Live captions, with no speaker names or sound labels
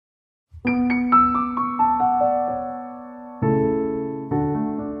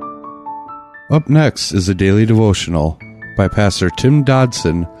Up next is a daily devotional by Pastor Tim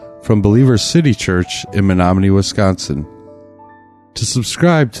Dodson from Believers City Church in Menominee, Wisconsin. To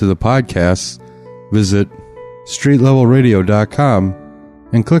subscribe to the podcast, visit streetlevelradio.com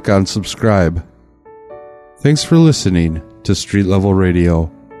and click on subscribe. Thanks for listening to Street Level Radio.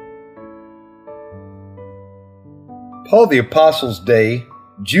 Paul the Apostle's day,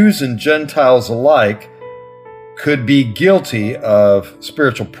 Jews and Gentiles alike could be guilty of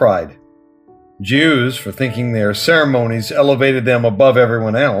spiritual pride. Jews for thinking their ceremonies elevated them above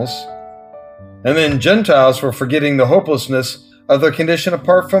everyone else, and then Gentiles for forgetting the hopelessness of their condition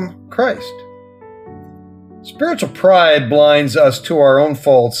apart from Christ. Spiritual pride blinds us to our own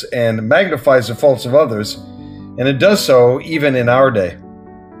faults and magnifies the faults of others, and it does so even in our day.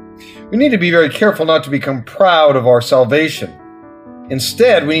 We need to be very careful not to become proud of our salvation.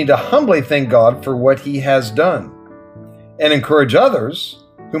 Instead, we need to humbly thank God for what He has done and encourage others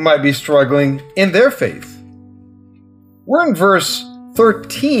who might be struggling in their faith. We're in verse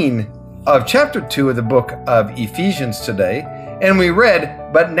 13 of chapter 2 of the book of Ephesians today, and we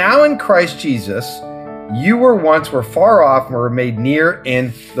read, "But now in Christ Jesus, you were far off and were made near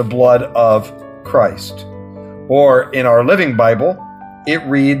in the blood of Christ." Or in our Living Bible, it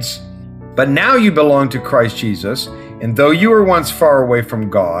reads, "But now you belong to Christ Jesus, and though you were once far away from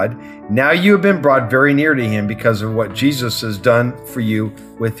God, now you have been brought very near to Him because of what Jesus has done for you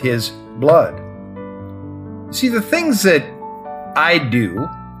with His blood." See, the things that I do,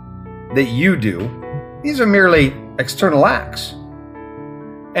 that you do, these are merely external acts.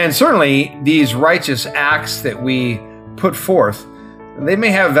 And certainly these righteous acts that we put forth, they may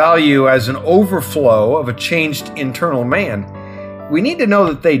have value as an overflow of a changed internal man. We need to know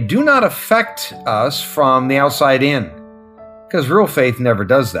that they do not affect us from the outside in, because real faith never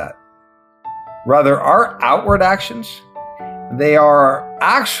does that. Rather, our outward actions, they are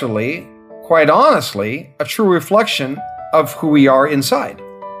actually, quite honestly, a true reflection of who we are inside.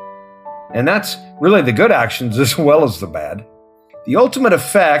 And that's really the good actions as well as the bad. The ultimate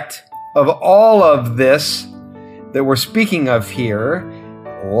effect of all of this that we're speaking of here,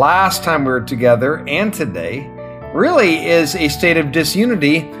 last time we were together and today, really is a state of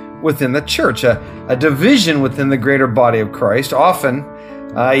disunity within the church, a division within the greater body of Christ, often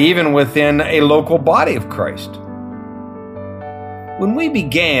even within a local body of Christ. When we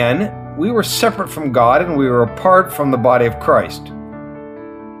began, we were separate from God and we were apart from the body of Christ.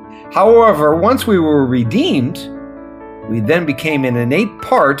 However, once we were redeemed, we then became an innate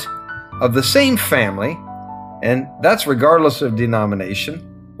part of the same family, and that's regardless of denomination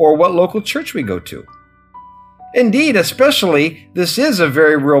or what local church we go to. Indeed, especially, this is a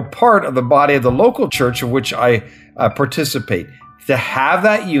very real part of the body of the local church of which I participate, to have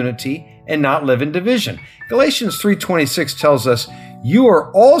that unity and not live in division. Galatians 3:26 tells us, "You are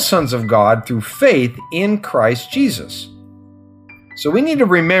all sons of God through faith in Christ Jesus." So we need to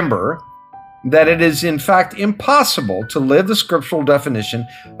remember that it is in fact impossible to live the scriptural definition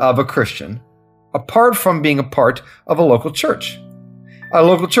of a Christian apart from being a part of a local church. A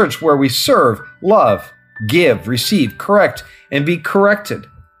local church where we serve, love, give, receive, correct, and be corrected.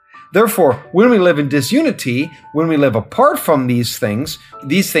 Therefore, when we live in disunity, when we live apart from these things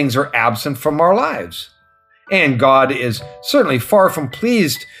are absent from our lives. And God is certainly far from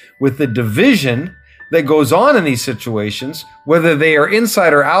pleased with the division that goes on in these situations, whether they are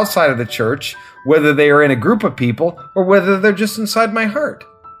inside or outside of the church, whether they are in a group of people, or whether they're just inside my heart.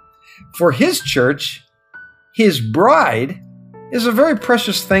 For His church, His bride, is a very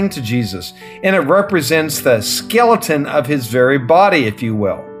precious thing to Jesus, and it represents the skeleton of His very body, if you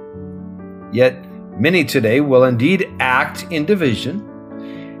will. Yet, many today will indeed act in division,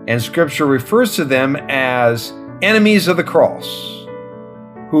 and Scripture refers to them as enemies of the cross,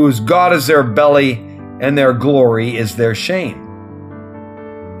 whose God is their belly and their glory is their shame.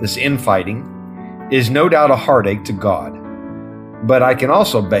 This infighting is no doubt a heartache to God, but I can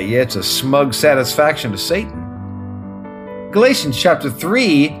also bet you it's a smug satisfaction to Satan. Galatians chapter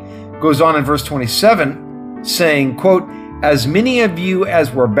 3 goes on in verse 27 saying, quote, "As many of you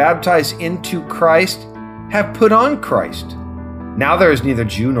as were baptized into Christ have put on Christ. Now there is neither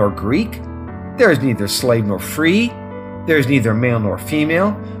Jew nor Greek, there is neither slave nor free, there is neither male nor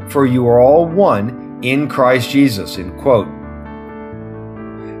female, for you are all one in Christ Jesus," end quote.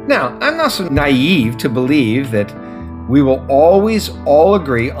 Now, I'm not so naive to believe that we will always all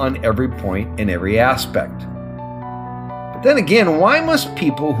agree on every point and every aspect. But then again, why must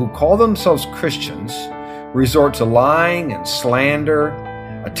people who call themselves Christians resort to lying and slander,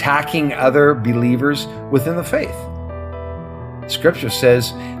 attacking other believers within the faith? Scripture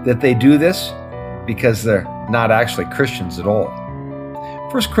says that they do this because they're not actually Christians at all.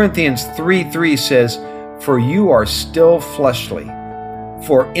 1 Corinthians 3:3 says, "For you are still fleshly.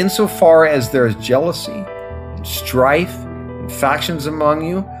 For insofar as there is jealousy and strife and factions among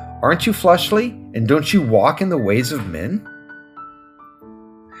you, aren't you fleshly? And don't you walk in the ways of men?"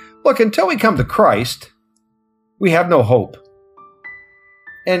 Look, until we come to Christ, we have no hope.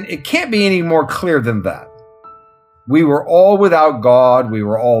 And it can't be any more clear than that. We were all without God. We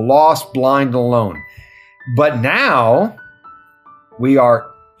were all lost, blind, alone. But now we are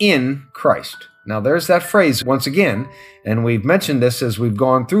in Christ. Now there's that phrase once again, and we've mentioned this as we've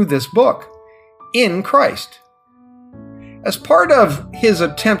gone through this book. In Christ. As part of his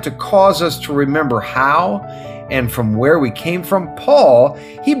attempt to cause us to remember how and from where we came from, Paul,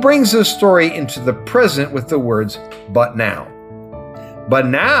 he brings this story into the present with the words, "But now." But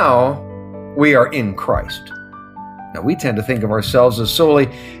now we are in Christ. Now we tend to think of ourselves as solely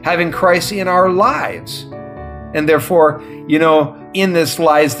having Christ in our lives. And therefore, in this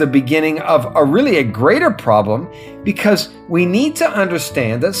lies the beginning of a greater problem, because we need to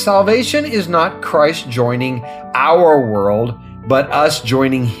understand that salvation is not Christ joining our world, but us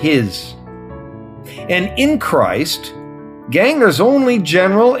joining his. And in Christ, gang, there's only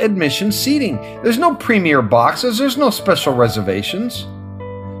general admission seating. There's no premier boxes. There's no special reservations.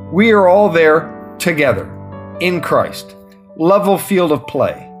 We are all there together in Christ. Level field of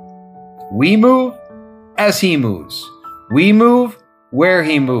play. We move as he moves. We move where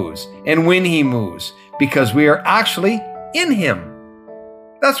he moves and when he moves, because we are actually in him.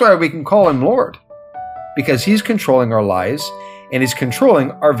 That's why we can call him Lord, because he's controlling our lives and he's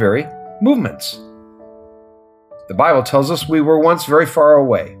controlling our very movements. The Bible tells us we were once very far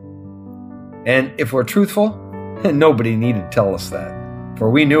away. And if we're truthful, nobody needed to tell us that, for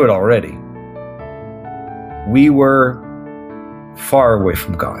we knew it already. We were far away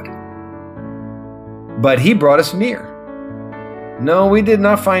from God. But he brought us near. No, we did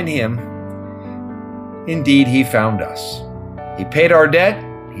not find him. Indeed, he found us. He paid our debt.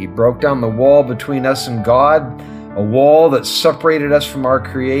 He broke down the wall between us and God, a wall that separated us from our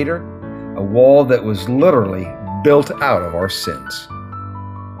Creator, a wall that was literally built out of our sins.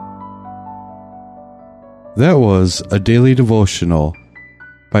 That was a daily devotional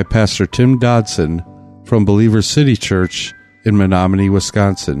by Pastor Tim Dodson from Believer City Church in Menominee,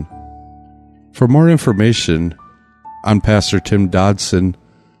 Wisconsin. For more information on Pastor Tim Dodson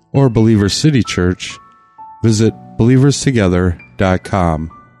or Believer City Church, visit believerstogether.com.